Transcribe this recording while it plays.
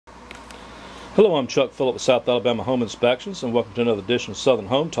Hello, I'm Chuck Phillip with South Alabama Home Inspections, and welcome to another edition of Southern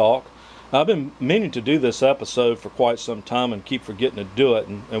Home Talk. I've been meaning to do this episode for quite some time and keep forgetting to do it,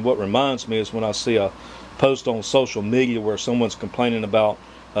 and what reminds me is when I see a post on social media where someone's complaining about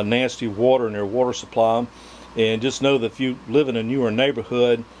a nasty water in their water supply. And just know that if you live in a newer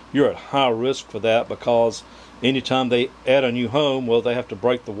neighborhood, you're at high risk for that, because anytime they add a new home, well, they have to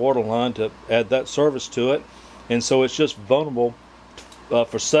break the water line to add that service to it, and so it's just vulnerable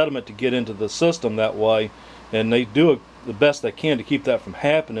for sediment to get into the system that way. And they do the best they can to keep that from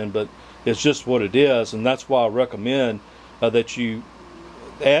happening, but it's just what it is. And that's why I recommend that you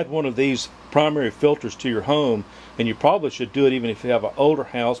add one of these primary filters to your home, and you probably should do it even if you have an older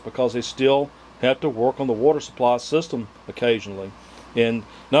house, because they still have to work on the water supply system occasionally. And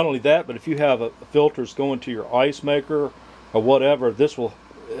not only that, but if you have filters going to your ice maker or whatever, this will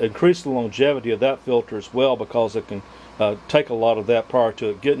increase the longevity of that filter as well, because it can take a lot of that prior to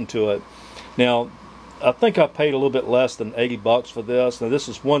it getting to it. Now, I think I paid a little bit less than 80 bucks for this. Now, this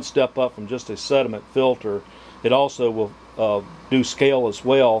is one step up from just a sediment filter. It also will do scale as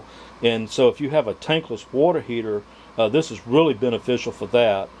well, and so if you have a tankless water heater, this is really beneficial for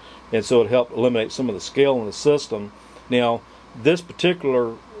that, and so it helps eliminate some of the scale in the system. Now, this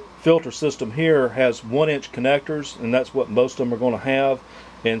particular filter system here has 1-inch connectors, and that's what most of them are going to have.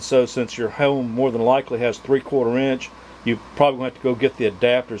 And so since your home more than likely has 3/4 inch, you probably going to have to go get the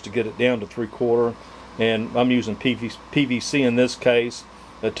adapters to get it down to 3/4, and I'm using PVC in this case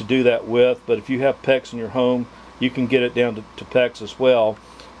to do that with. But if you have PEX in your home, you can get it down to PEX as well.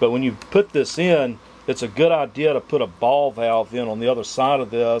 But when you put this in, it's a good idea to put a ball valve in on the other side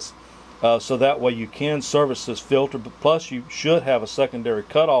of this, so that way you can service this filter, but plus you should have a secondary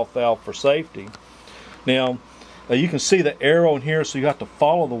cutoff valve for safety. Now, you can see the arrow in here, so you have to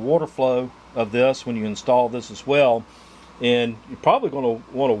follow the water flow of this when you install this as well. And you're probably going to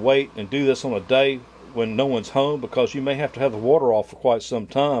want to wait and do this on a day when no one's home, because you may have to have the water off for quite some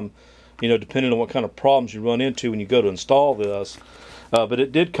time, depending on what kind of problems you run into when you go to install this. But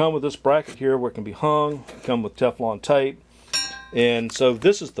it did come with this bracket here where it can be hung. It come with Teflon tape. And so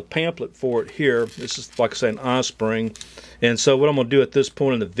this is the pamphlet for it here. This is, like I say, an Ispring. And so what I'm going to do at this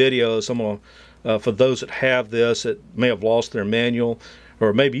point in the video is I'm going to, for those that have this that may have lost their manual,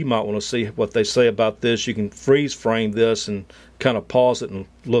 or maybe you might want to see what they say about this, you can freeze frame this and kind of pause it and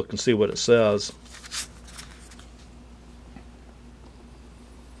look and see what it says.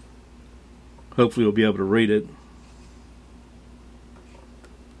 Hopefully you'll be able to read it.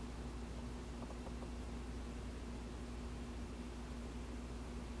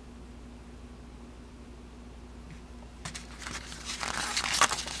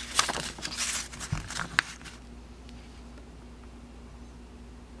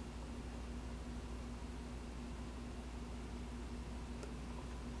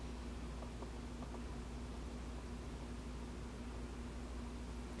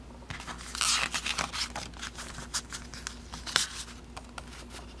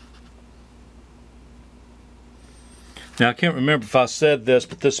 Now, I can't remember if I said this,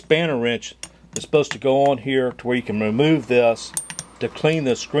 but this spanner wrench is supposed to go on here to where you can remove this to clean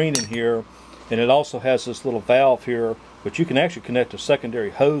the screen in here. And it also has this little valve here, but you can actually connect a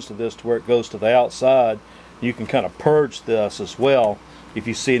secondary hose to this to where it goes to the outside. You can kind of purge this as well if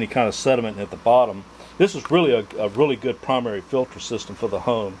you see any kind of sediment at the bottom. This is really a really good primary filter system for the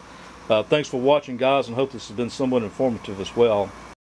home. Thanks for watching, guys, and hope this has been somewhat informative as well.